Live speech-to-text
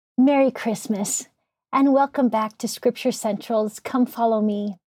Merry Christmas, and welcome back to Scripture Central's Come Follow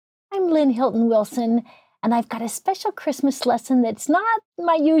Me. I'm Lynne Hilton Wilson, and I've got a special Christmas lesson that's not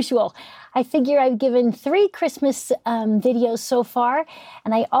my usual. I figure I've given 3 Christmas videos so far,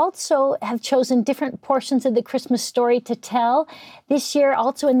 and I also have chosen different portions of the Christmas story to tell. This year,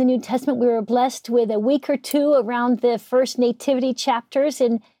 also in the New Testament, we were blessed with a week or 2 around the first nativity chapters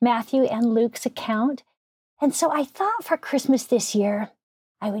in Matthew and Luke's account. And so I thought for Christmas this year,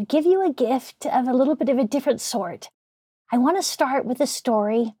 I would give you a gift of a little bit of a different sort. I want to start with the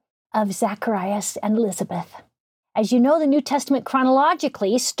story of Zacharias and Elizabeth. As you know, the New Testament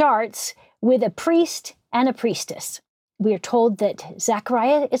chronologically starts with a priest and a priestess. We are told that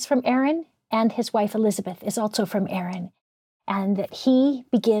Zachariah is from Aaron and his wife Elizabeth is also from Aaron, and that he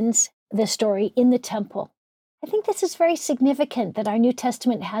begins the story in the temple. I think this is very significant that our New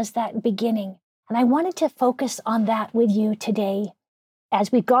Testament has that beginning, and I wanted to focus on that with you today. As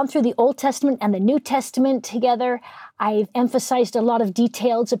we've gone through the Old Testament and the New Testament together, I've emphasized a lot of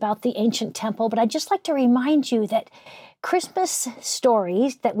details about the ancient temple, but I'd just like to remind you that Christmas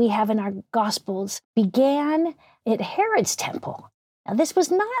stories that we have in our Gospels began at Herod's temple. Now, this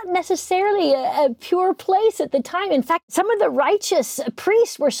was not necessarily a pure place at the time. In fact, some of the righteous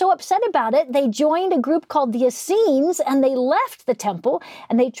priests were so upset about it, they joined a group called the Essenes, and they left the temple,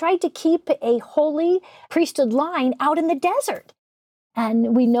 and they tried to keep a holy priesthood line out in the desert.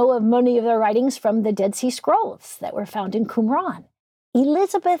 And we know of many of their writings from the Dead Sea Scrolls that were found in Qumran.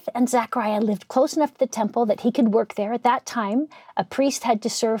 Elizabeth and Zachariah lived close enough to the temple that he could work there. At that time, a priest had to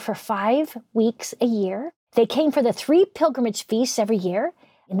serve for 5 weeks a year. They came for the 3 pilgrimage feasts every year.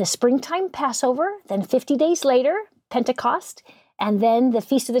 In the springtime, Passover, then 50 days later, Pentecost, and then the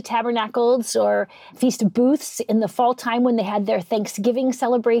Feast of the Tabernacles or Feast of Booths in the fall time when they had their Thanksgiving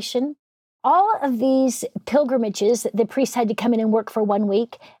celebration. All of these pilgrimages, the priests had to come in and work for 1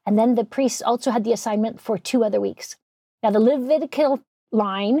 week, and then the priests also had the assignment for 2 other weeks. Now, the Levitical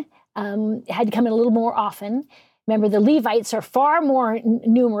line had to come in a little more often. Remember, the Levites are far more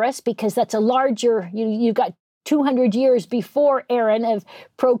numerous because that's a larger, you've got 200 years before Aaron of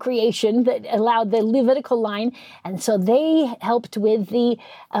procreation that allowed the Levitical line, and so they helped with the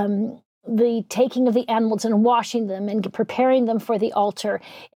taking of the animals and washing them and preparing them for the altar.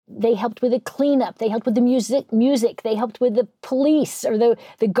 They helped with the cleanup. They helped with the music. They helped with the police or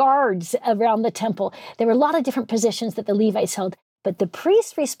the guards around the temple. There were a lot of different positions that the Levites held. But the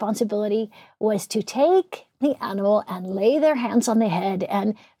priest's responsibility was to take the animal and lay their hands on the head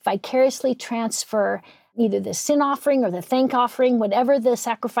and vicariously transfer either the sin offering or the thank offering, whatever the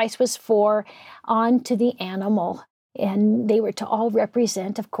sacrifice was for, onto the animal. And they were to all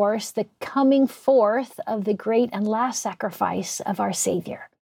represent, of course, the coming forth of the great and last sacrifice of our Savior,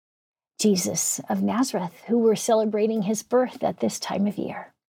 Jesus of Nazareth, who we're celebrating his birth at this time of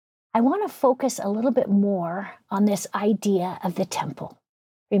year. I want to focus a little bit more on this idea of the temple.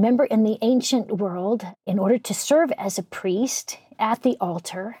 Remember, in the ancient world, in order to serve as a priest at the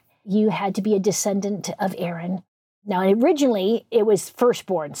altar, you had to be a descendant of Aaron. Now, originally, it was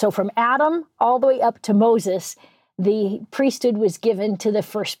firstborn. So from Adam all the way up to Moses, the priesthood was given to the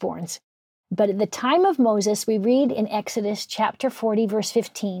firstborns. But at the time of Moses, we read in Exodus chapter 40, verse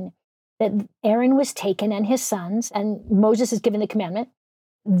 15, that Aaron was taken and his sons, and Moses is given the commandment,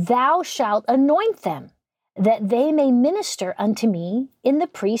 "Thou shalt anoint them, that they may minister unto me in the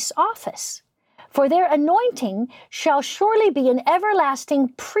priest's office. For their anointing shall surely be an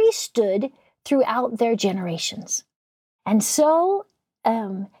everlasting priesthood throughout their generations." And so,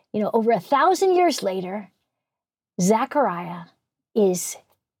 over 1,000 years later, Zechariah is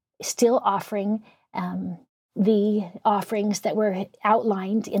still offering the offerings that were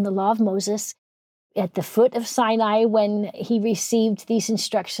outlined in the law of Moses at the foot of Sinai when he received these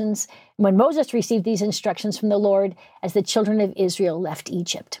instructions, when Moses received these instructions from the Lord as the children of Israel left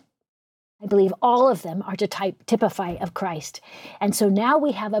Egypt. I believe all of them are to typify of Christ. And so now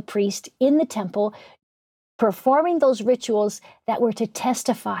we have a priest in the temple performing those rituals that were to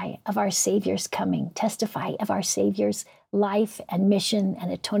testify of our Savior's coming, testify of our Savior's life and mission and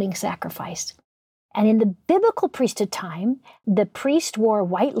atoning sacrifice. And in the biblical priesthood time, the priest wore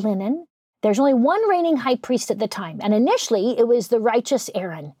white linen. There's only one reigning high priest at the time. And initially, it was the righteous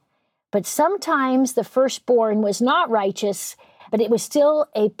Aaron. But sometimes the firstborn was not righteous, but it was still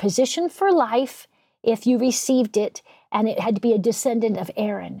a position for life if you received it, and it had to be a descendant of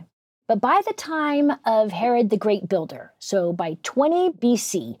Aaron. But by the time of Herod the Great Builder, so by 20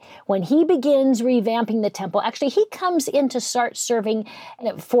 BC, when he begins revamping the temple, actually he comes in to start serving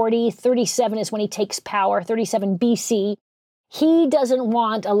at 37 is when he takes power, 37 BC. He doesn't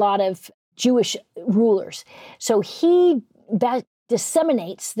want a lot of Jewish rulers. So he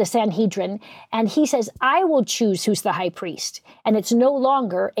disseminates the Sanhedrin, and he says, I will choose who's the high priest. And it's no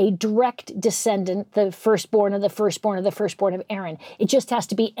longer a direct descendant, the firstborn of the firstborn of the firstborn of Aaron. It just has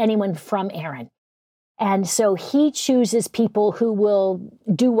to be anyone from Aaron. And so he chooses people who will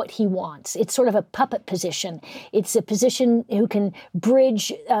do what he wants. It's sort of a puppet position. It's a position who can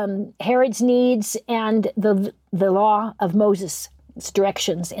bridge Herod's needs and the law of Moses'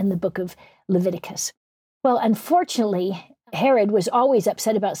 directions in the book of Leviticus. Well, unfortunately, Herod was always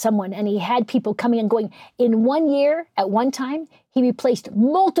upset about someone, and he had people coming and going. In 1 year, at one time, he replaced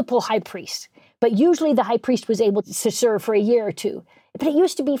multiple high priests. But usually the high priest was able to serve for a year or two. But it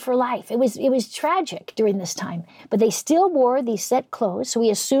used to be for life. It was tragic during this time. But they still wore these set clothes. So we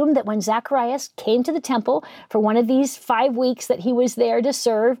assume that when Zacharias came to the temple for one of these 5 weeks that he was there to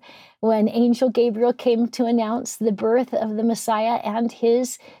serve, when Angel Gabriel came to announce the birth of the Messiah and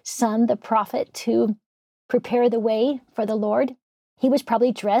his son, the prophet, to prepare the way for the Lord, he was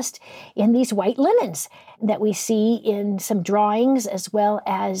probably dressed in these white linens that we see in some drawings, as well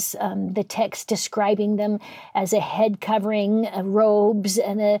as the text describing them as a head covering, robes,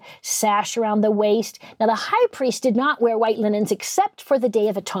 and a sash around the waist. Now, the high priest did not wear white linens except for the Day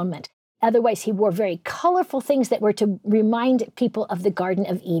of Atonement. Otherwise, he wore very colorful things that were to remind people of the Garden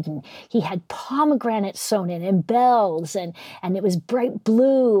of Eden. He had pomegranates sewn in and bells, and it was bright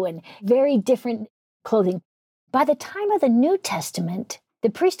blue and very different clothing. By the time of the New Testament, the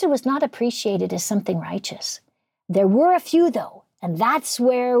priesthood was not appreciated as something righteous. There were a few, though, and that's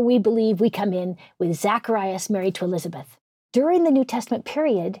where we believe we come in with Zacharias married to Elizabeth. During the New Testament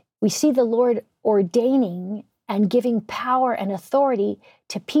period, we see the Lord ordaining and giving power and authority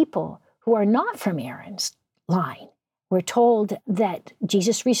to people who are not from Aaron's line. We're told that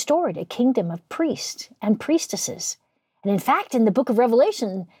Jesus restored a kingdom of priests and priestesses. And in fact, in the book of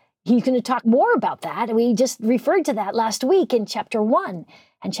Revelation, he's going to talk more about that. We just referred to that last week in chapter 1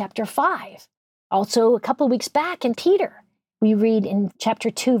 and chapter 5. Also, a couple of weeks back in Peter, we read in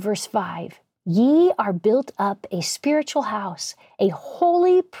chapter 2, verse 5, "Ye are built up a spiritual house, a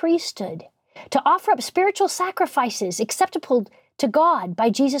holy priesthood, to offer up spiritual sacrifices acceptable to God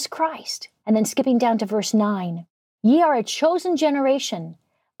by Jesus Christ." And then skipping down to verse 9, "Ye are a chosen generation,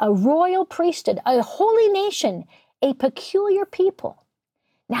 a royal priesthood, a holy nation, a peculiar people."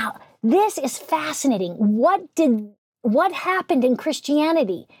 Now, this is fascinating. What happened in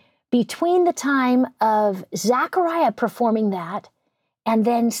Christianity between the time of Zechariah performing that and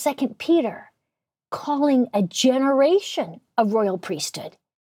then 2 Peter calling a generation a royal priesthood?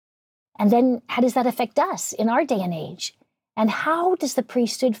 And then how does that affect us in our day and age? And how does the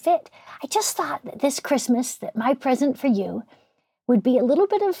priesthood fit? I just thought that this Christmas, that my present for you would be a little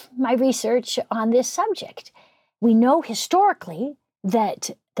bit of my research on this subject. We know historically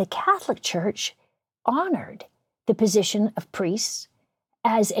that the Catholic Church honored the position of priests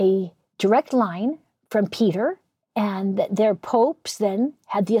as a direct line from Peter, and that their popes then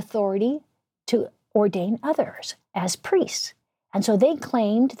had the authority to ordain others as priests. And so they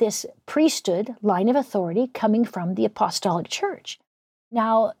claimed this priesthood line of authority coming from the Apostolic Church.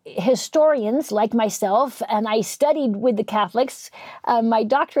 Now, historians like myself, and I studied with the Catholics, my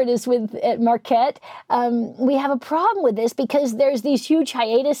doctorate is at Marquette, we have a problem with this because there's these huge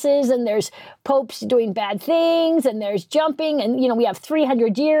hiatuses, and there's popes doing bad things, and there's jumping, and we have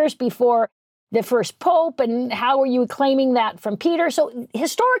 300 years before the first pope, and how are you claiming that from Peter? So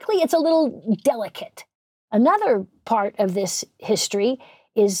historically, it's a little delicate. Another part of this history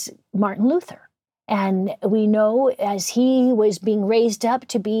is Martin Luther. And we know as he was being raised up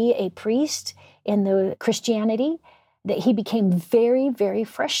to be a priest in the Christianity, that he became very, very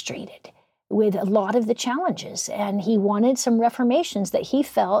frustrated with a lot of the challenges. And he wanted some reformations that he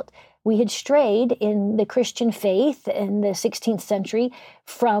felt we had strayed in the Christian faith in the 16th century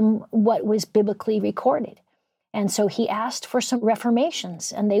from what was biblically recorded. And so he asked for some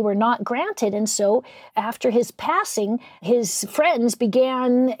reformations, and they were not granted. And so after his passing, his friends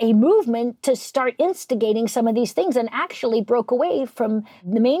began a movement to start instigating some of these things, and actually broke away from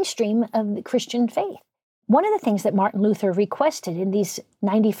the mainstream of the Christian faith. One of the things that Martin Luther requested in these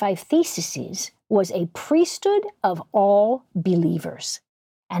 95 Theses was a priesthood of all believers.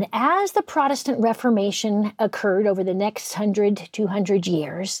 And as the Protestant Reformation occurred over the next 100, 200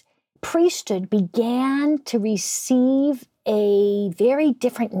 years, priesthood began to receive a very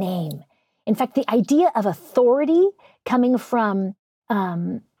different name. In fact, the idea of authority coming from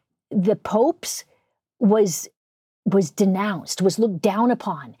the popes was denounced, was looked down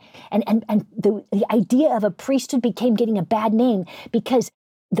upon. And the idea of a priesthood became getting a bad name because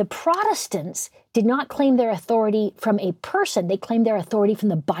the Protestants did not claim their authority from a person. They claimed their authority from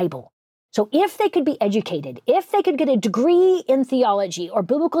the Bible. So if they could be educated, if they could get a degree in theology or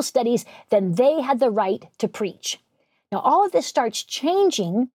biblical studies, then they had the right to preach. Now, all of this starts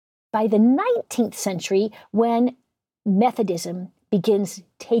changing by the 19th century when Methodism begins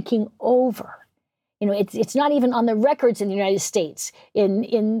taking over. It's not even on the records in the United States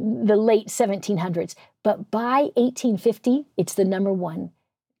in the late 1700s, but by 1850, it's the number one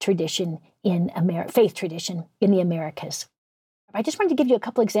tradition in faith tradition in the Americas. I just wanted to give you a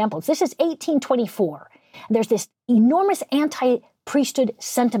couple examples. This is 1824. And there's this enormous anti-priesthood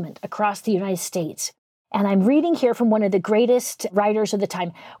sentiment across the United States. And I'm reading here from one of the greatest writers of the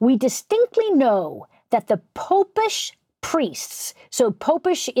time. We distinctly know that the popish priests, so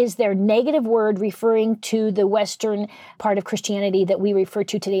popish is their negative word referring to the Western part of Christianity that we refer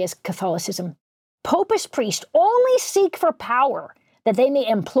to today as Catholicism. Popish priests only seek for power that they may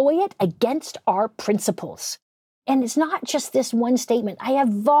employ it against our principles. And it's not just this one statement. I have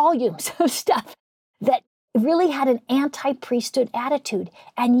volumes of stuff that really had an anti-priesthood attitude.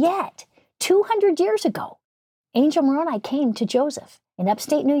 And yet, 200 years ago, Angel Moroni came to Joseph in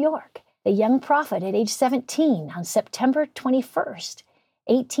upstate New York, the young prophet at age 17 on September 21st,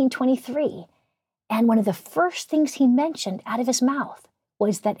 1823. And one of the first things he mentioned out of his mouth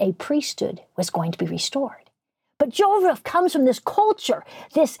was that a priesthood was going to be restored. But Joseph comes from this culture,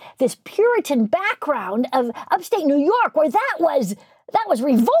 this Puritan background of upstate New York, where that was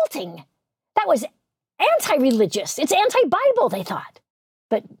revolting. That was anti-religious. It's anti-Bible, they thought.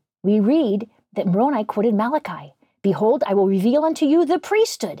 But we read that Moroni quoted Malachi, "Behold, I will reveal unto you the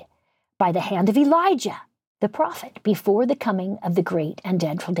priesthood by the hand of Elijah, the prophet, before the coming of the great and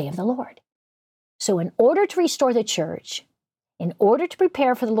dreadful day of the Lord." So in order to restore the church, in order to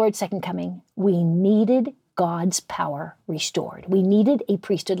prepare for the Lord's second coming, we needed God's power restored. We needed a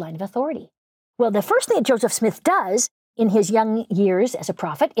priesthood line of authority. Well, the first thing that Joseph Smith does in his young years as a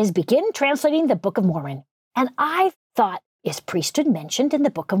prophet is begin translating the Book of Mormon. And I thought, is priesthood mentioned in the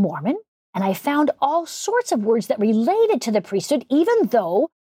Book of Mormon? And I found all sorts of words that related to the priesthood, even though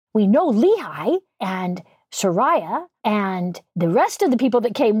we know Lehi and Sariah and the rest of the people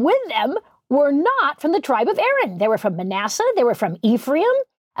that came with them were not from the tribe of Aaron. They were from Manasseh, they were from Ephraim,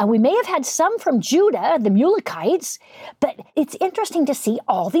 and we may have had some from Judah, the Mulekites, but it's interesting to see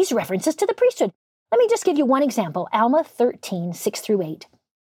all these references to the priesthood. Let me just give you one example, Alma 13, 6-8.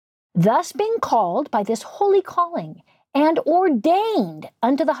 Thus being called by this holy calling and ordained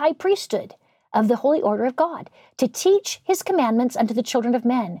unto the high priesthood of the holy order of God, to teach his commandments unto the children of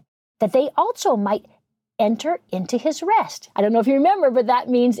men, that they also might enter into his rest. I don't know if you remember, but that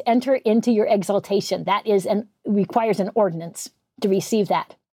means enter into your exaltation. That requires an ordinance to receive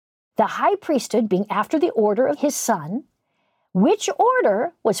that. The high priesthood being after the order of his son, which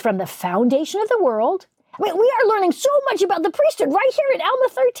order was from the foundation of the world. I mean, we are learning so much about the priesthood right here in Alma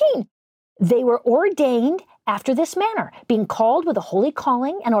 13. They were ordained after this manner, being called with a holy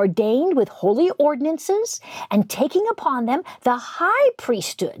calling and ordained with holy ordinances, and taking upon them the high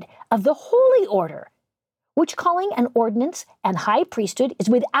priesthood of the holy order, which calling and ordinance and high priesthood is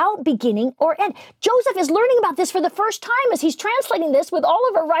without beginning or end. Joseph is learning about this for the first time as he's translating this with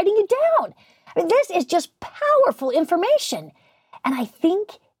Oliver writing it down. I mean, this is just powerful information. And I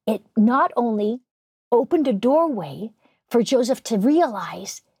think it not only opened a doorway for Joseph to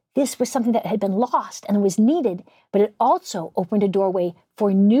realize this was something that had been lost and was needed, but it also opened a doorway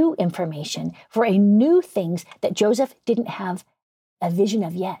for new information, for a new things that Joseph didn't have a vision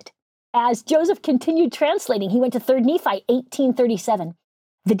of yet. As Joseph continued translating, he went to 3 Nephi 18:37.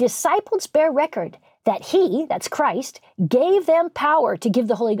 The disciples bear record that he, that's Christ, gave them power to give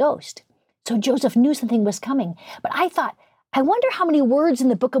the Holy Ghost. So Joseph knew something was coming. But I thought, I wonder how many words in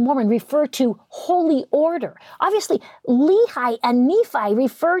the Book of Mormon refer to holy order. Obviously, Lehi and Nephi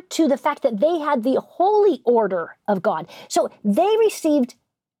refer to the fact that they had the holy order of God. So they received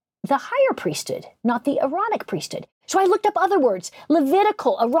the higher priesthood, not the Aaronic priesthood. So I looked up other words: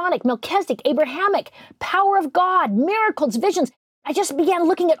 Levitical, Aaronic, Melchizedek, Abrahamic, power of God, miracles, visions. I just began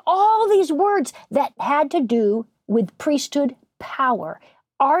looking at all these words that had to do with priesthood power.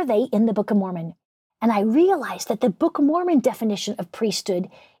 Are they in the Book of Mormon? And I realized that the Book of Mormon definition of priesthood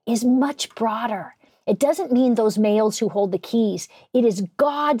is much broader. It doesn't mean those males who hold the keys. It is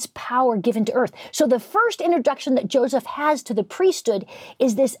God's power given to earth. So the first introduction that Joseph has to the priesthood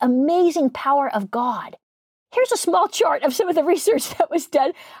is this amazing power of God. Here's a small chart of some of the research that was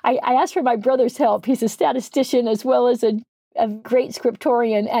done. I asked for my brother's help. He's a statistician as well as a great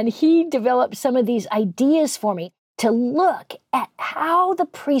scriptorian, and he developed some of these ideas for me to look at how the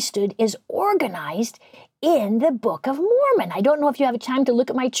priesthood is organized in the Book of Mormon. I don't know if you have time to look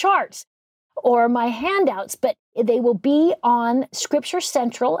at my charts, or my handouts, but they will be on Scripture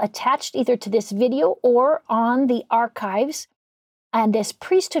Central, attached either to this video or on the archives. And this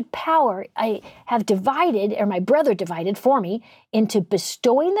priesthood power, I have divided, or my brother divided for me, into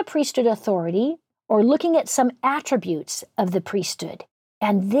bestowing the priesthood authority or looking at some attributes of the priesthood.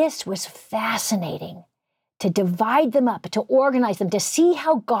 And this was fascinating, to divide them up, to organize them, to see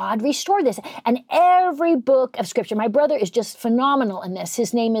how God restored this. And every book of Scripture, my brother is just phenomenal in this.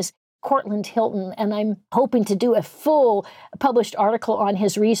 His name is Cortland Hilton, and I'm hoping to do a full published article on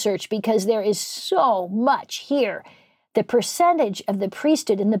his research because there is so much here. The percentage of the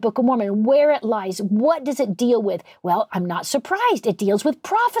priesthood in the Book of Mormon, where it lies, what does it deal with? Well, I'm not surprised. It deals with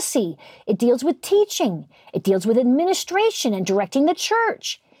prophecy. It deals with teaching. It deals with administration and directing the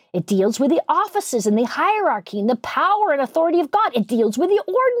church. It deals with the offices and the hierarchy and the power and authority of God. It deals with the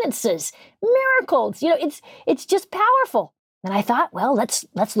ordinances, miracles. It's just powerful. And I thought, well, let's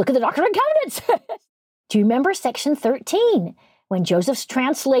look at the Doctrine and Covenants. Do you remember section 13, when Joseph's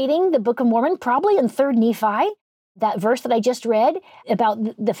translating the Book of Mormon, probably in 3rd Nephi? That verse that I just read about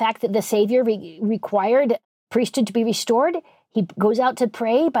the fact that the Savior required priesthood to be restored. He goes out to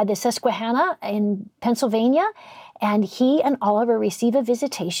pray by the Susquehanna in Pennsylvania, and he and Oliver receive a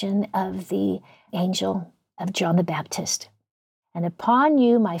visitation of the angel of John the Baptist. And upon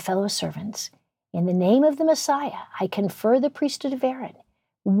you, my fellow servants, in the name of the Messiah, I confer the priesthood of Aaron,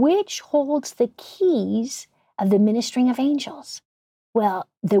 which holds the keys of the ministering of angels. Well,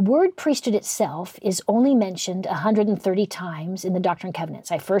 the word priesthood itself is only mentioned 130 times in the Doctrine and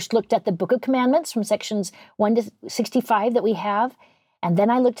Covenants. I first looked at the Book of Commandments from sections 1 to 65 that we have, and then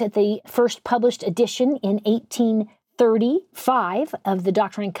I looked at the first published edition in 1835 of the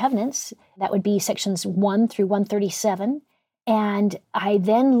Doctrine and Covenants. That would be sections 1 through 137. And I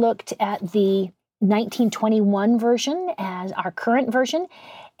then looked at the 1921 version as our current version.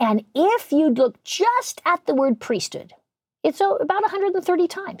 And if you look just at the word priesthood, it's about 130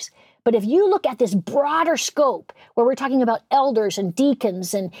 times. But if you look at this broader scope, where we're talking about elders and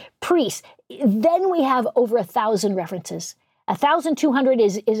deacons and priests, then we have over 1,000 references. 1,200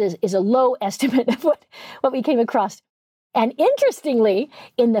 is a low estimate of what we came across. And interestingly,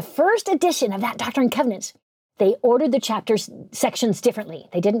 in the first edition of that Doctrine and Covenants, they ordered the sections differently.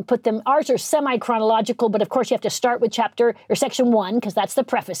 They didn't put them, ours are semi-chronological, but of course you have to start with chapter or section 1, because that's the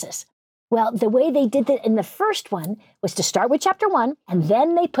prefaces. Well, the way they did that in the first one was to start with chapter 1, and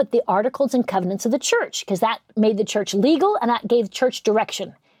then they put the articles and covenants of the church, because that made the church legal and that gave church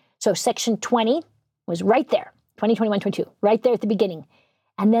direction. So section 20 was right there, 20, 21, 22, right there at the beginning.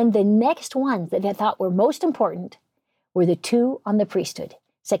 And then the next ones that I thought were most important were the 2 on the priesthood.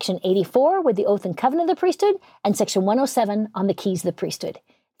 Section 84 with the oath and covenant of the priesthood, and section 107 on the keys of the priesthood.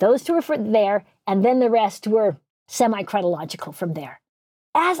 Those 2 were there, and then the rest were semi-chronological from there.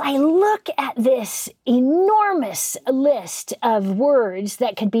 As I look at this enormous list of words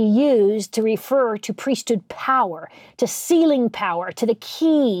that could be used to refer to priesthood power, to sealing power, to the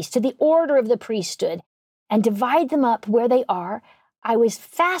keys, to the order of the priesthood, and divide them up where they are, I was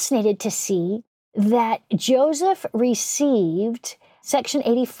fascinated to see that Joseph received section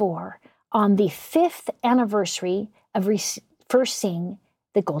 84 on the 5th anniversary of first seeing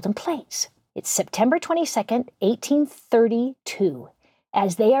the golden plates. It's September 22nd, 1832.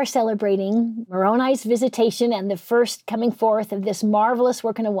 As they are celebrating Moroni's visitation and the first coming forth of this marvelous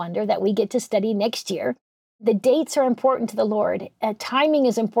work and a wonder that we get to study next year. The dates are important to the Lord. Timing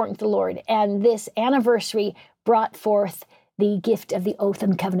is important to the Lord. And this anniversary brought forth the gift of the oath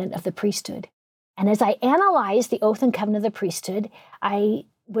and covenant of the priesthood. And as I analyzed the oath and covenant of the priesthood, I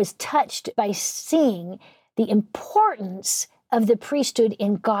was touched by seeing the importance of the priesthood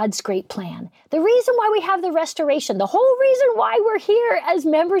in God's great plan. The reason why we have the restoration, the whole reason why we're here as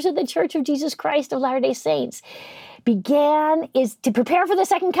members of the Church of Jesus Christ of Latter-day Saints is to prepare for the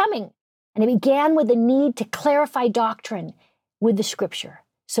second coming. And it began with the need to clarify doctrine with the Scripture.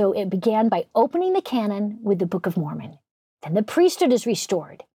 So it began by opening the canon with the Book of Mormon. Then the priesthood is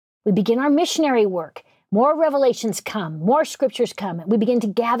restored. We begin our missionary work. More revelations come, more scriptures come. We begin to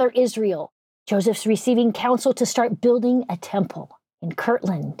gather Israel. Joseph's receiving counsel to start building a temple in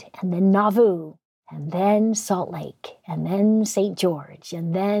Kirtland, and then Nauvoo, and then Salt Lake, and then St. George,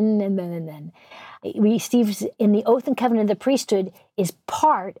 and then. He receives in the oath and covenant of the priesthood is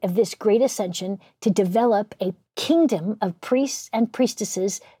part of this great ascension to develop a kingdom of priests and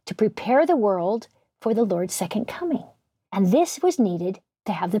priestesses to prepare the world for the Lord's second coming. And this was needed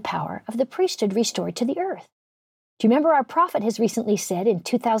to have the power of the priesthood restored to the earth. Do you remember our prophet has recently said in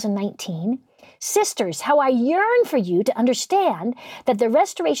 2019, "Sisters, how I yearn for you to understand that the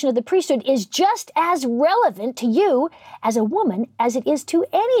restoration of the priesthood is just as relevant to you as a woman as it is to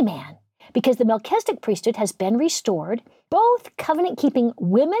any man. because the Melchizedek priesthood has been restored. Both covenant-keeping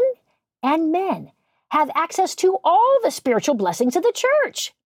women and men have access to all the spiritual blessings of the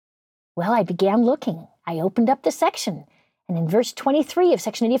church. Well, I began looking. I opened up the section, and in verse 23 of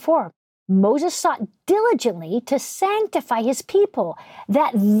section 84, Moses sought diligently to sanctify his people,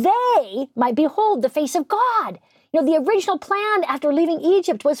 that they might behold the face of God. The original plan after leaving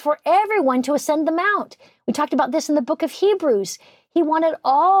Egypt was for everyone to ascend the mount. We talked about this in the book of Hebrews. He wanted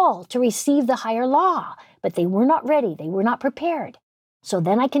all to receive the higher law, but they were not ready. They were not prepared. So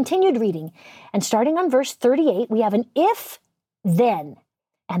then I continued reading, and starting on verse 38, we have an if, then.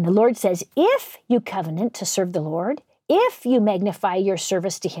 And the Lord says, if you covenant to serve the Lord, if you magnify your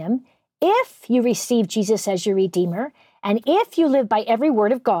service to him, if you receive Jesus as your Redeemer, and if you live by every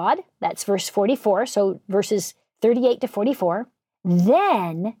word of God, that's verse 44, so verses 38 to 44,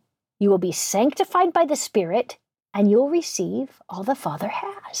 then you will be sanctified by the Spirit, and you'll receive all the Father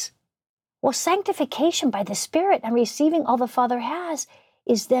has. Well, sanctification by the Spirit and receiving all the Father has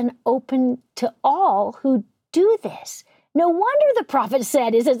is then open to all who do this. No wonder the prophet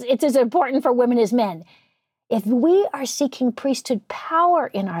said it's as important for women as men. If we are seeking priesthood power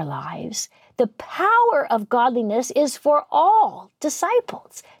in our lives, the power of godliness is for all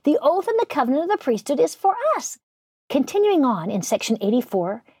disciples. The oath and the covenant of the priesthood is for us. Continuing on in section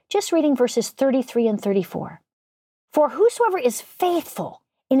 84, just reading verses 33 and 34. For whosoever is faithful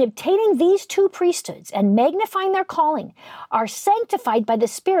in obtaining these two priesthoods and magnifying their calling are sanctified by the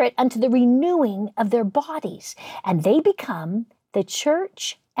Spirit unto the renewing of their bodies, and they become the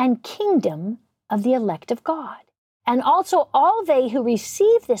church and kingdom of the elect of God. And also all they who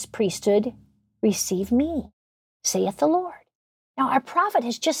receive this priesthood receive me, saith the Lord. Now our prophet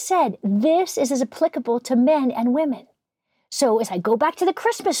has just said this is as applicable to men and women. So as I go back to the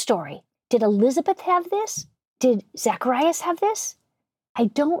Christmas story, did Elizabeth have this? Did Zacharias have this? I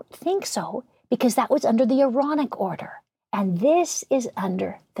don't think so, because that was under the Aaronic order, and this is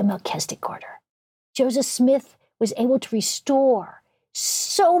under the Melchizedek order. Joseph Smith was able to restore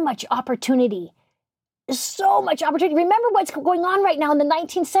so much opportunity. Remember what's going on right now in the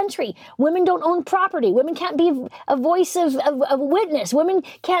 19th century. Women don't own property. Women can't be a voice of witness. Women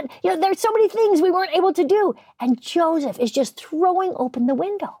can't, there's so many things we weren't able to do. And Joseph is just throwing open the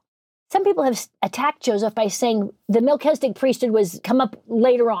window. Some people have attacked Joseph by saying the Melchizedek priesthood was come up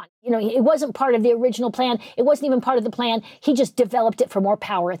later on. It wasn't part of the original plan. It wasn't even part of the plan. He just developed it for more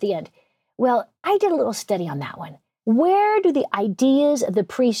power at the end. Well, I did a little study on that one. Where do the ideas of the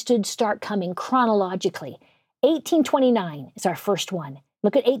priesthood start coming chronologically? 1829 is our first one.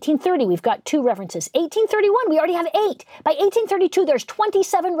 Look at 1830. We've got 2 references. 1831, we already have 8. By 1832, there's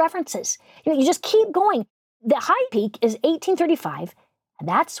 27 references. You just keep going. The high peak is 1835. And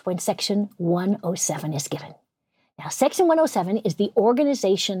that's when section 107 is given. Now, section 107 is the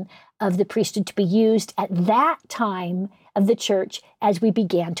organization of the priesthood to be used at that time of the church as we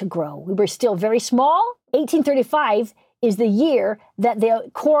began to grow. We were still very small. 1835 is the year that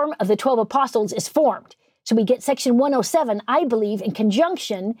the quorum of the 12 apostles is formed. So we get section 107, I believe, in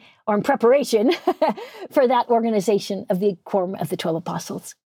conjunction or in preparation for that organization of the quorum of the 12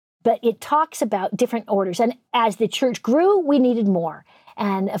 apostles. But it talks about different orders. And as the church grew, we needed more.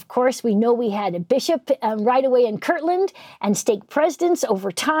 And of course, we know we had a bishop right away in Kirtland and stake presidents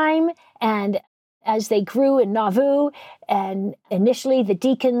over time. And as they grew in Nauvoo, and initially the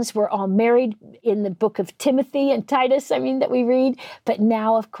deacons were all married in the book of Timothy and Titus, that we read. But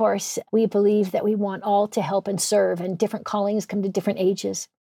now, of course, we believe that we want all to help and serve, and different callings come to different ages.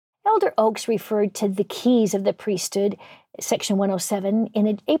 Elder Oaks referred to the keys of the priesthood, section 107, in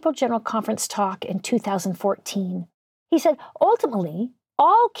an April General Conference talk in 2014. He said, ultimately,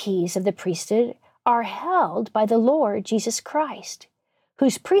 all keys of the priesthood are held by the Lord Jesus Christ,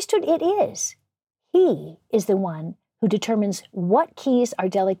 whose priesthood it is. He is the one who determines what keys are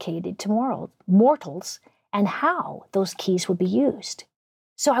delegated to mortals and how those keys will be used.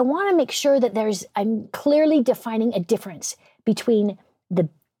 So I want to make sure that I'm clearly defining a difference between the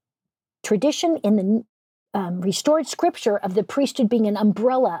tradition in the restored scripture of the priesthood being an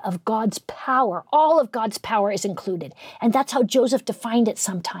umbrella of God's power. All of God's power is included. And that's how Joseph defined it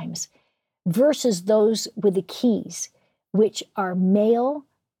sometimes, versus those with the keys, which are male,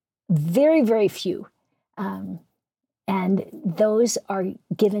 very, very few. And those are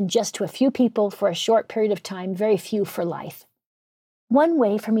given just to a few people for a short period of time, very few for life. One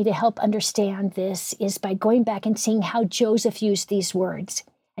way for me to help understand this is by going back and seeing how Joseph used these words.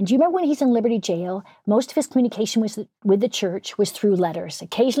 And do you remember when he's in Liberty Jail, most of his communication with the church was through letters.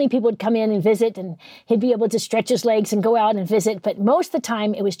 Occasionally people would come in and visit, and he'd be able to stretch his legs and go out and visit, but most of the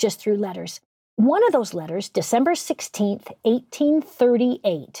time it was just through letters. One of those letters, December 16th,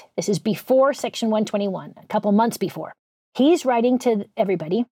 1838, this is before Section 121, a couple months before. He's writing to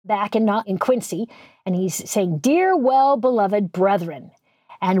everybody back in Quincy, and he's saying, "Dear well-beloved brethren,"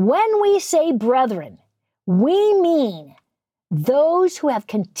 and when we say brethren, we mean those who have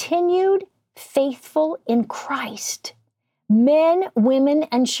continued faithful in Christ, men, women,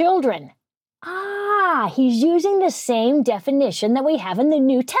 and children. He's using the same definition that we have in the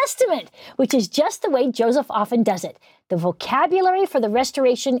New Testament, which is just the way Joseph often does it. The vocabulary for the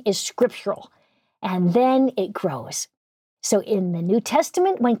restoration is scriptural, and then it grows. So in the New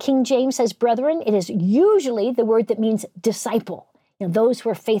Testament, when King James says brethren, it is usually the word that means disciple, those who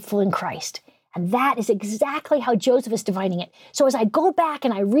are faithful in Christ. And that is exactly how Joseph is defining it. So as I go back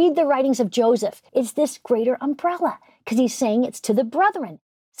and I read the writings of Joseph, it's this greater umbrella, because he's saying it's to the brethren.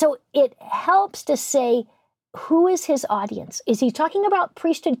 So it helps to say, who is his audience? Is he talking about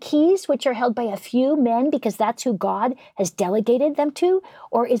priesthood keys, which are held by a few men because that's who God has delegated them to?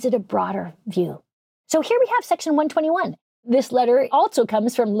 Or is it a broader view? So here we have Section 121. This letter also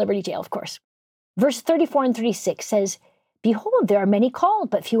comes from Liberty Jail, of course. Verse 34 and 36 says, "Behold, there are many called,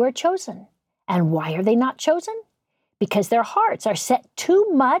 but few are chosen. And why are they not chosen? Because their hearts are set too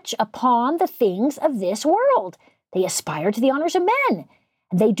much upon the things of this world. They aspire to the honors of men.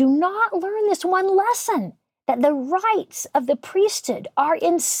 And they do not learn this one lesson, that the rights of the priesthood are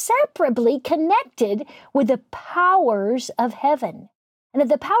inseparably connected with the powers of heaven, and that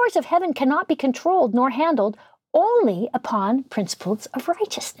the powers of heaven cannot be controlled nor handled only upon principles of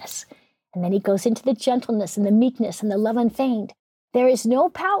righteousness." And then he goes into the gentleness and the meekness and the love unfeigned. There is no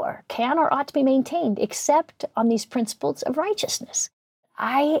power can or ought to be maintained except on these principles of righteousness.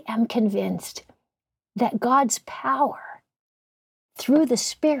 I am convinced that God's power through the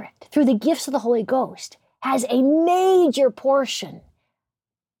Spirit, through the gifts of the Holy Ghost, has a major portion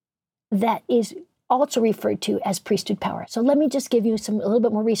that is also referred to as priesthood power. So let me just give you a little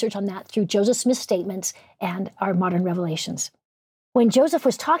bit more research on that through Joseph Smith's statements and our modern revelations. When Joseph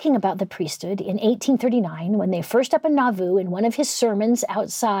was talking about the priesthood in 1839, when they first up in Nauvoo, in one of his sermons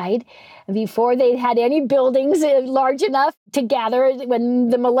outside, before they had any buildings large enough to gather, when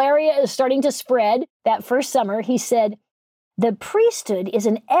the malaria is starting to spread, that first summer, he said, "The priesthood is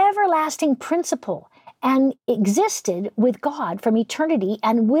an everlasting principle and existed with God from eternity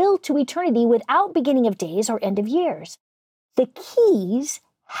and will to eternity without beginning of days or end of years. The keys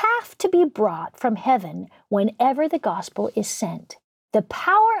have to be brought from heaven whenever the gospel is sent. The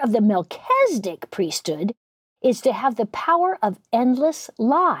power of the Melchizedek priesthood is to have the power of endless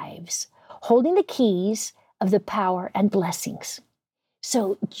lives, holding the keys of the power and blessings."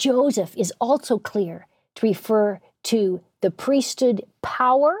 So Joseph is also clear to refer to the priesthood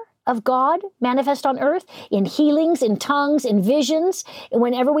power of God manifest on earth in healings, in tongues, in visions, and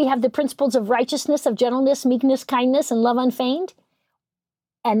whenever we have the principles of righteousness, of gentleness, meekness, kindness, and love unfeigned.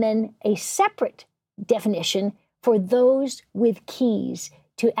 And then a separate definition for those with keys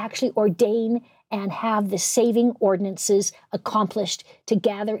to actually ordain and have the saving ordinances accomplished to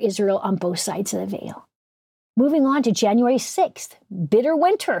gather Israel on both sides of the veil. Moving on to January 6th, bitter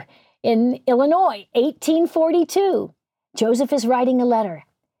winter in Illinois, 1842. Joseph is writing a letter.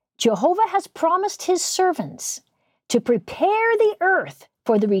 "Jehovah has promised his servants to prepare the earth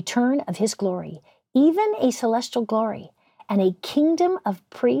for the return of his glory, even a celestial glory, and a kingdom of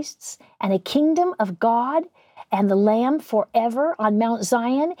priests, and a kingdom of God, and the Lamb forever on Mount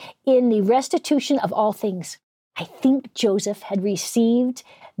Zion in the restitution of all things." I think Joseph had received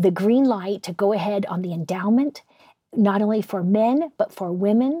the green light to go ahead on the endowment, not only for men, but for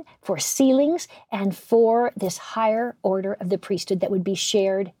women, for sealings, and for this higher order of the priesthood that would be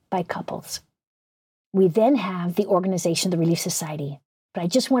shared by couples. We then have the organization of the Relief Society. But I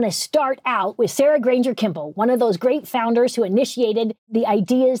just want to start out with Sarah Granger Kimball, one of those great founders who initiated the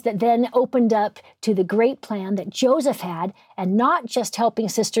ideas that then opened up to the great plan that Joseph had, and not just helping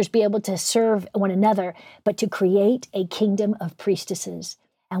sisters be able to serve one another, but to create a kingdom of priestesses.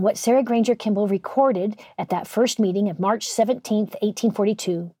 And what Sarah Granger Kimball recorded at that first meeting of March 17th,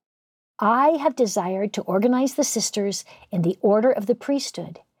 1842, "I have desired to organize the sisters in the order of the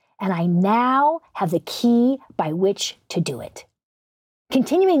priesthood, and I now have the key by which to do it."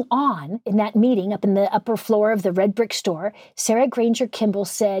 Continuing on in that meeting up in the upper floor of the red brick store, Sarah Granger Kimball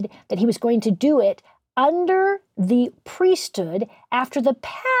said that he was going to do it under the priesthood after the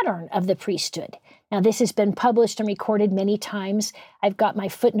pattern of the priesthood. Now, this has been published and recorded many times. I've got my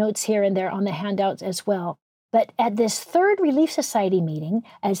footnotes here and there on the handouts as well. But at this third Relief Society meeting,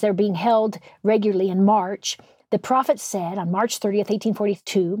 as they're being held regularly in March, the prophet said on March 30th,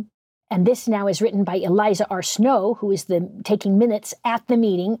 1842, And this now is written by Eliza R. Snow, who is taking minutes at the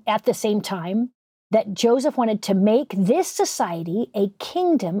meeting at the same time, that Joseph wanted to make this society a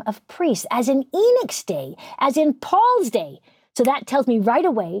kingdom of priests, as in Enoch's day, as in Paul's day. So that tells me right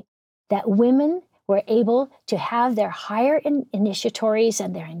away that women were able to have their higher initiatories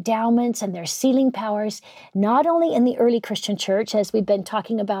and their endowments and their sealing powers, not only in the early Christian church, as we've been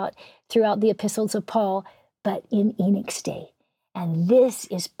talking about throughout the epistles of Paul, but in Enoch's day. And this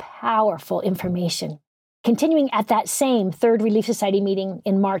is powerful information. Continuing at that same Third Relief Society meeting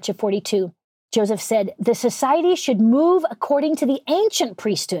in March of 42, Joseph said, the society should move according to the ancient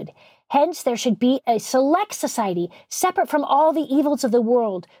priesthood. Hence, there should be a select society separate from all the evils of the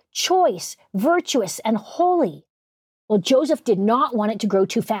world, choice, virtuous, and holy. Well, Joseph did not want it to grow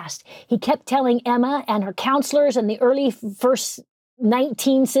too fast. He kept telling Emma and her counselors and the early first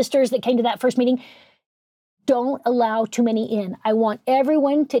 19 sisters that came to that first meeting, don't allow too many in. I want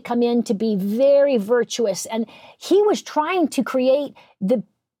everyone to come in to be very virtuous. And he was trying to create the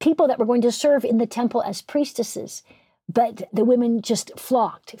people that were going to serve in the temple as priestesses. But the women just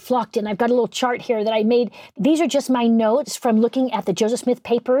flocked in. I've got a little chart here that I made. These are just my notes from looking at the Joseph Smith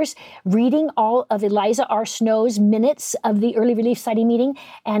papers, reading all of Eliza R. Snow's minutes of the Early Relief Society meeting,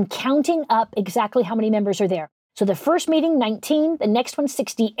 and counting up exactly how many members are there. So the first meeting, 19, the next one,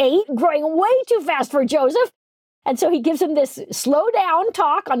 68, growing way too fast for Joseph. And so he gives him this slow down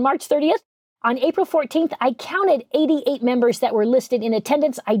talk on March 30th. On April 14th, I counted 88 members that were listed in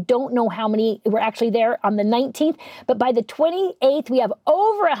attendance. I don't know how many were actually there on the 19th, but by the 28th, we have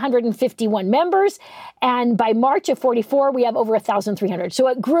over 151 members. And by March of 44, we have over 1,300. So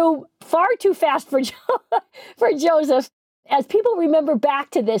it grew far too fast for Joseph. As people remember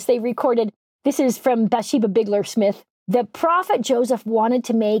back to this, they recorded, this is from Bathsheba Bigler Smith, the prophet Joseph wanted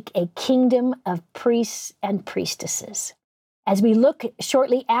to make a kingdom of priests and priestesses. As we look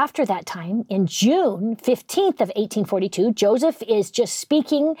shortly after that time, in June 15th of 1842, Joseph is just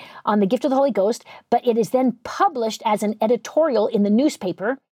speaking on the gift of the Holy Ghost, but it is then published as an editorial in the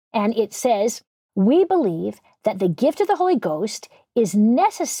newspaper, and it says, we believe that the gift of the Holy Ghost is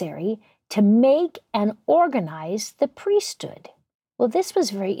necessary to make and organize the priesthood. Well, this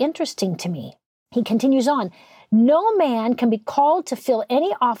was very interesting to me. He continues on, no man can be called to fill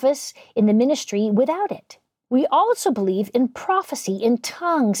any office in the ministry without it. We also believe in prophecy, in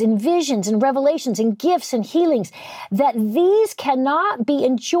tongues, in visions, in revelations, in gifts and healings, that these cannot be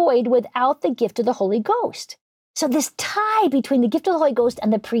enjoyed without the gift of the Holy Ghost. So this tie between the gift of the Holy Ghost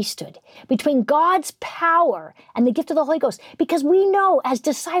and the priesthood, between God's power and the gift of the Holy Ghost, because we know as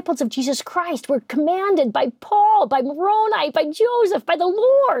disciples of Jesus Christ, we're commanded by Paul, by Moroni, by Joseph, by the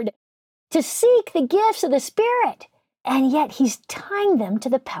Lord, to seek the gifts of the Spirit. And yet he's tying them to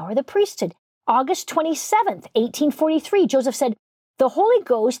the power of the priesthood. August 27th, 1843, Joseph said, the Holy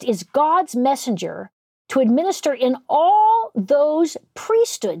Ghost is God's messenger to administer in all those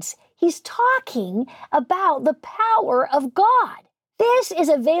priesthoods. He's talking about the power of God. This is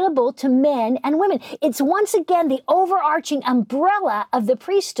available to men and women. It's once again the overarching umbrella of the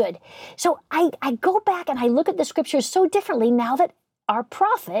priesthood. So I go back and I look at the scriptures so differently now that our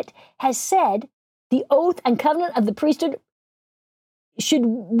prophet has said the oath and covenant of the priesthood should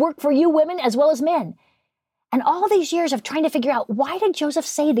work for you women as well as men. And all these years of trying to figure out, why did Joseph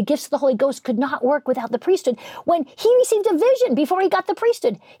say the gifts of the Holy Ghost could not work without the priesthood when he received a vision before he got the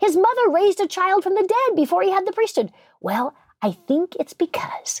priesthood? His mother raised a child from the dead before he had the priesthood. Well, I think it's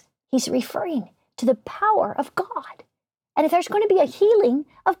because he's referring to the power of God. And if there's going to be a healing,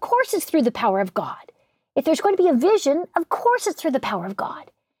 of course it's through the power of God. If there's going to be a vision, of course it's through the power of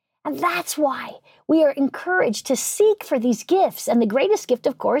God. And that's why we are encouraged to seek for these gifts. And the greatest gift,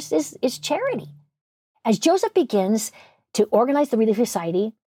 of course, is charity. As Joseph begins to organize the Relief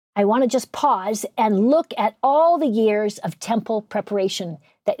Society, I want to just pause and look at all the years of temple preparation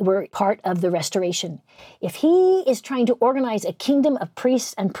that were part of the restoration. If he is trying to organize a kingdom of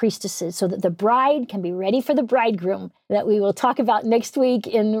priests and priestesses so that the bride can be ready for the bridegroom, that we will talk about next week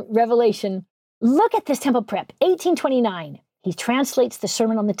in Revelation, look at this temple prep. 1829, he translates the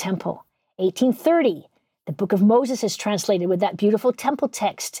Sermon on the Temple. 1830, the Book of Moses is translated with that beautiful temple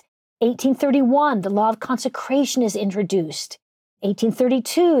text. 1831, the law of consecration is introduced.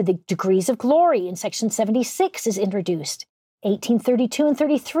 1832, the degrees of glory in section 76 is introduced. 1832 and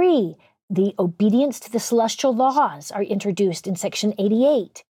 33, the obedience to the celestial laws are introduced in section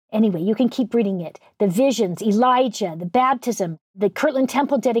 88. Anyway, you can keep reading it. The visions, Elijah, the baptism, the Kirtland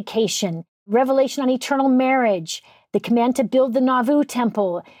Temple dedication, revelation on eternal marriage, the command to build the Nauvoo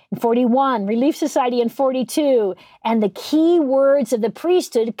Temple in 41, Relief Society in 42, and the key words of the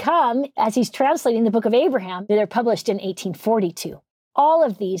priesthood come as he's translating the Book of Abraham that are published in 1842. All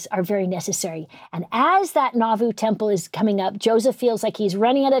of these are very necessary. And as that Nauvoo temple is coming up, Joseph feels like he's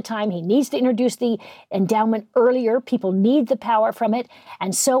running out of time. He needs to introduce the endowment earlier. People need the power from it.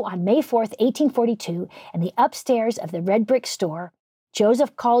 And so on May 4th, 1842, in the upstairs of the red brick store,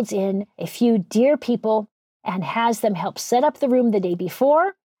 Joseph calls in a few dear people and has them help set up the room the day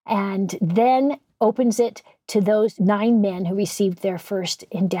before, and then opens it to those 9 men who received their first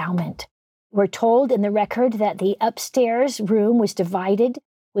endowment. We're told in the record that the upstairs room was divided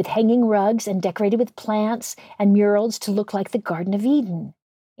with hanging rugs and decorated with plants and murals to look like the Garden of Eden.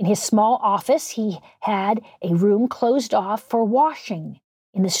 In his small office, he had a room closed off for washing.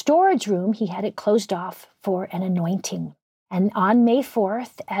 In the storage room, he had it closed off for an anointing. And on May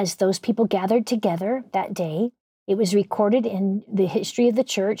 4th, as those people gathered together that day, it was recorded in the history of the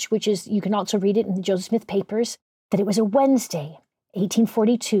church, which is, you can also read it in the Joseph Smith papers, that it was a Wednesday,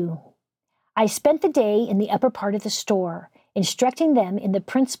 1842. I spent the day in the upper part of the store, instructing them in the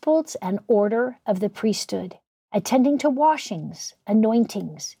principles and order of the priesthood, attending to washings,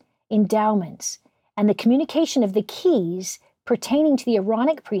 anointings, endowments, and the communication of the keys pertaining to the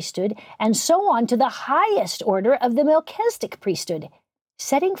Aaronic priesthood, and so on to the highest order of the Melchizedek priesthood,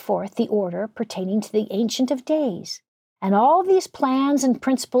 setting forth the order pertaining to the Ancient of Days, and all these plans and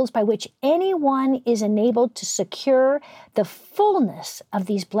principles by which anyone is enabled to secure the fullness of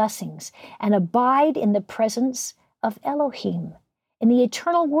these blessings and abide in the presence of Elohim in the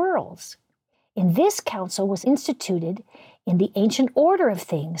eternal worlds. In this council was instituted in the ancient order of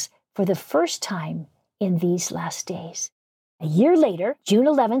things for the first time in these last days. A year later, June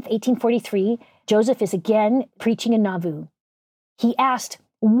 11th, 1843, Joseph is again preaching in Nauvoo. He asked,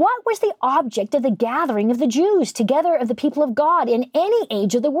 what was the object of the gathering of the Jews together of the people of God in any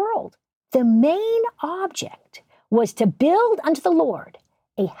age of the world? The main object was to build unto the Lord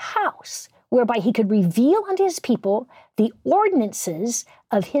a house whereby he could reveal unto his people the ordinances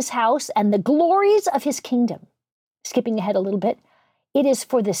of his house and the glories of his kingdom. Skipping ahead a little bit, it is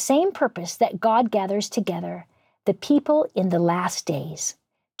for the same purpose that God gathers together the people in the last days,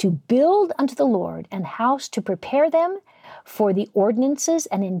 to build unto the Lord an house to prepare them for the ordinances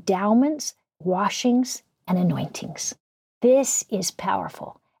and endowments, washings, and anointings. This is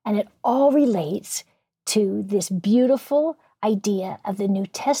powerful, and it all relates to this beautiful idea of the New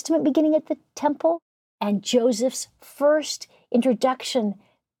Testament beginning at the temple and Joseph's first introduction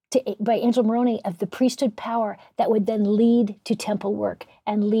by Angelo Moroni of the priesthood power that would then lead to temple work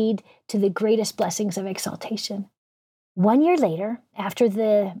and lead to the greatest blessings of exaltation. 1 year later, after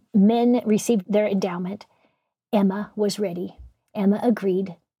the men received their endowment, Emma was ready. Emma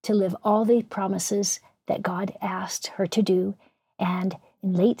agreed to live all the promises that God asked her to do. And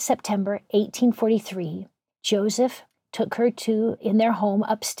in late September 1843, Joseph took her in their home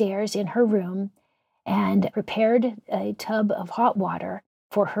upstairs in her room and prepared a tub of hot water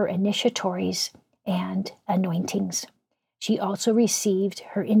for her initiatories and anointings. She also received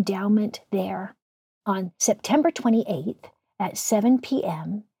her endowment there. On September 28th at 7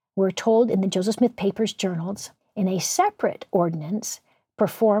 p.m., we're told in the Joseph Smith Papers journals, in a separate ordinance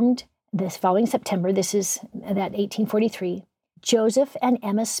performed this following September, this is that 1843, Joseph and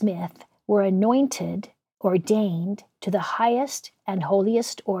Emma Smith were ordained to the highest and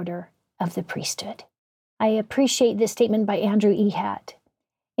holiest order of the priesthood. I appreciate this statement by Andrew E. Hatt.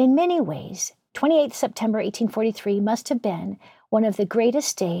 In many ways, 28th September 1843 must have been one of the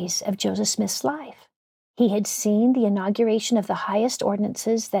greatest days of Joseph Smith's life. He had seen the inauguration of the highest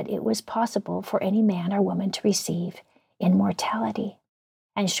ordinances that it was possible for any man or woman to receive in mortality.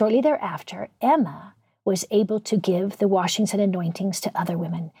 And shortly thereafter, Emma was able to give the washings and anointings to other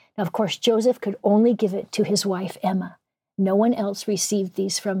women. Now, of course, Joseph could only give it to his wife, Emma. No one else received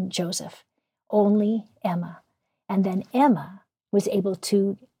these from Joseph, only Emma. And then Emma was able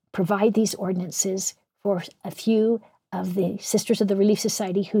to provide these ordinances for a few of the Sisters of the Relief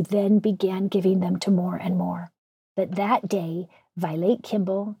Society, who then began giving them to more and more. But that day, Violet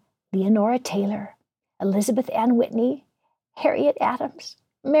Kimball, Leonora Taylor, Elizabeth Ann Whitney, Harriet Adams,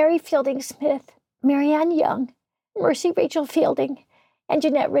 Mary Fielding Smith, Marianne Young, Mercy Rachel Fielding, and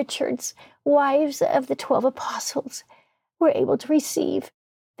Jeanette Richards, wives of the 12 apostles, were able to receive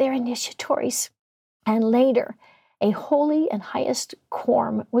their initiatories. And later, a holy and highest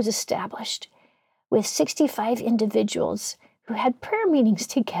quorum was established with 65 individuals who had prayer meetings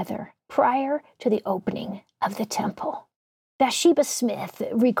together prior to the opening of the temple. Bathsheba Smith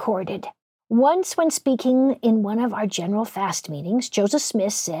recorded, once when speaking in one of our general fast meetings, Joseph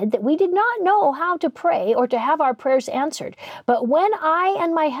Smith said that we did not know how to pray or to have our prayers answered. But when I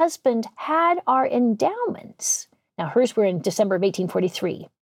and my husband had our endowments, now hers were in December of 1843,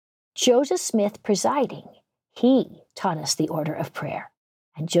 Joseph Smith presiding, He taught us the order of prayer.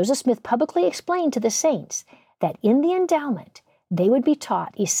 And Joseph Smith publicly explained to the saints that in the endowment, they would be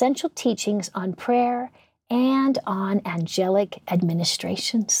taught essential teachings on prayer and on angelic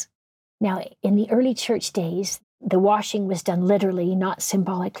administrations. Now, in the early church days, the washing was done literally, not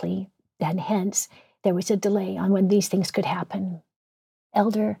symbolically, and hence there was a delay on when these things could happen.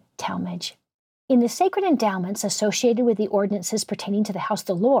 Elder Talmage. In the sacred endowments associated with the ordinances pertaining to the house of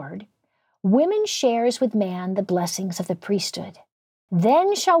the Lord, woman shares with man the blessings of the priesthood.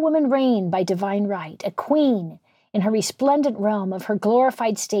 Then shall woman reign by divine right, a queen, in her resplendent realm of her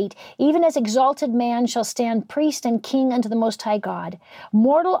glorified state, even as exalted man shall stand priest and king unto the Most High God.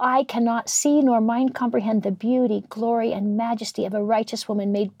 Mortal eye cannot see nor mind comprehend the beauty, glory, and majesty of a righteous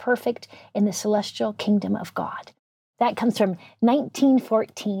woman made perfect in the celestial kingdom of God. That comes from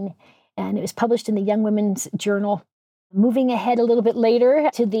 1914, and it was published in the Young Women's Journal. Moving ahead a little bit later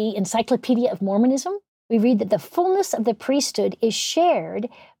to the Encyclopedia of Mormonism, we read that the fullness of the priesthood is shared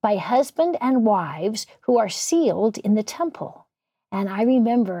by husband and wives who are sealed in the temple. And I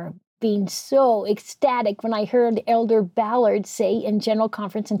remember being so ecstatic when I heard Elder Ballard say in General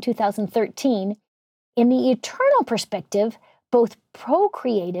Conference in 2013, in the eternal perspective, both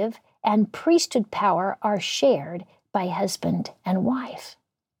procreative and priesthood power are shared by husband and wife.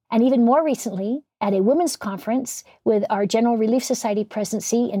 And even more recently, at a women's conference with our General Relief Society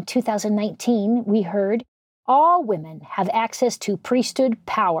presidency in 2019, we heard all women have access to priesthood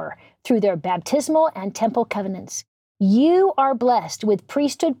power through their baptismal and temple covenants. You are blessed with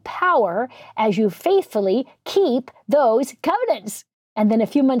priesthood power as you faithfully keep those covenants. And then a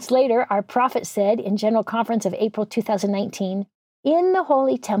few months later, our prophet said in General Conference of April 2019, in the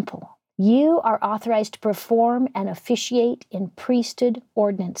holy temple, you are authorized to perform and officiate in priesthood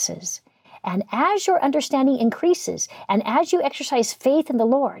ordinances. And as your understanding increases, and as you exercise faith in the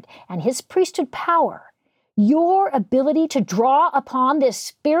Lord and his priesthood power, your ability to draw upon this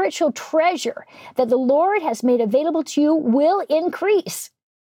spiritual treasure that the Lord has made available to you will increase.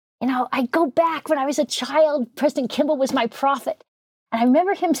 You know, I go back when I was a child, President Kimball was my prophet. And I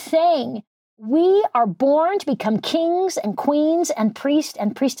remember him saying, we are born to become kings and queens and priests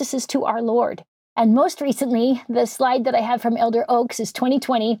and priestesses to our Lord. And most recently, the slide that I have from Elder Oaks is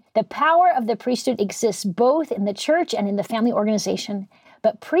 2020. The power of the priesthood exists both in the church and in the family organization.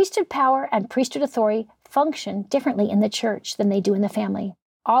 But priesthood power and priesthood authority function differently in the church than they do in the family.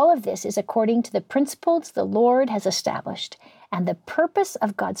 All of this is according to the principles the Lord has established. And the purpose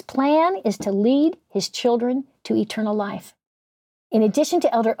of God's plan is to lead his children to eternal life. In addition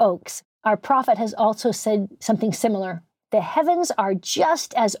to Elder Oaks, our prophet has also said something similar. The heavens are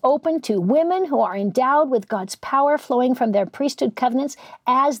just as open to women who are endowed with God's power flowing from their priesthood covenants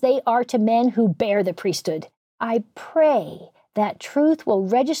as they are to men who bear the priesthood. I pray that truth will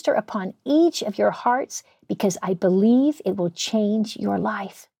register upon each of your hearts because I believe it will change your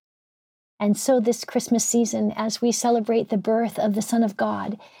life. And so this Christmas season, as we celebrate the birth of the Son of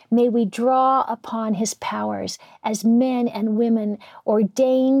God, may we draw upon his powers as men and women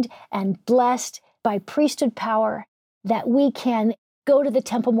ordained and blessed by priesthood power, that we can go to the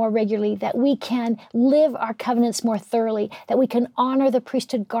temple more regularly, that we can live our covenants more thoroughly, that we can honor the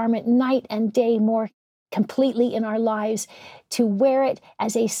priesthood garment night and day more completely in our lives, to wear it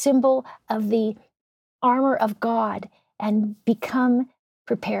as a symbol of the armor of God and become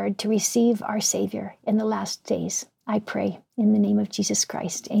prepared to receive our Savior in the last days. I pray in the name of Jesus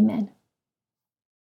Christ. Amen.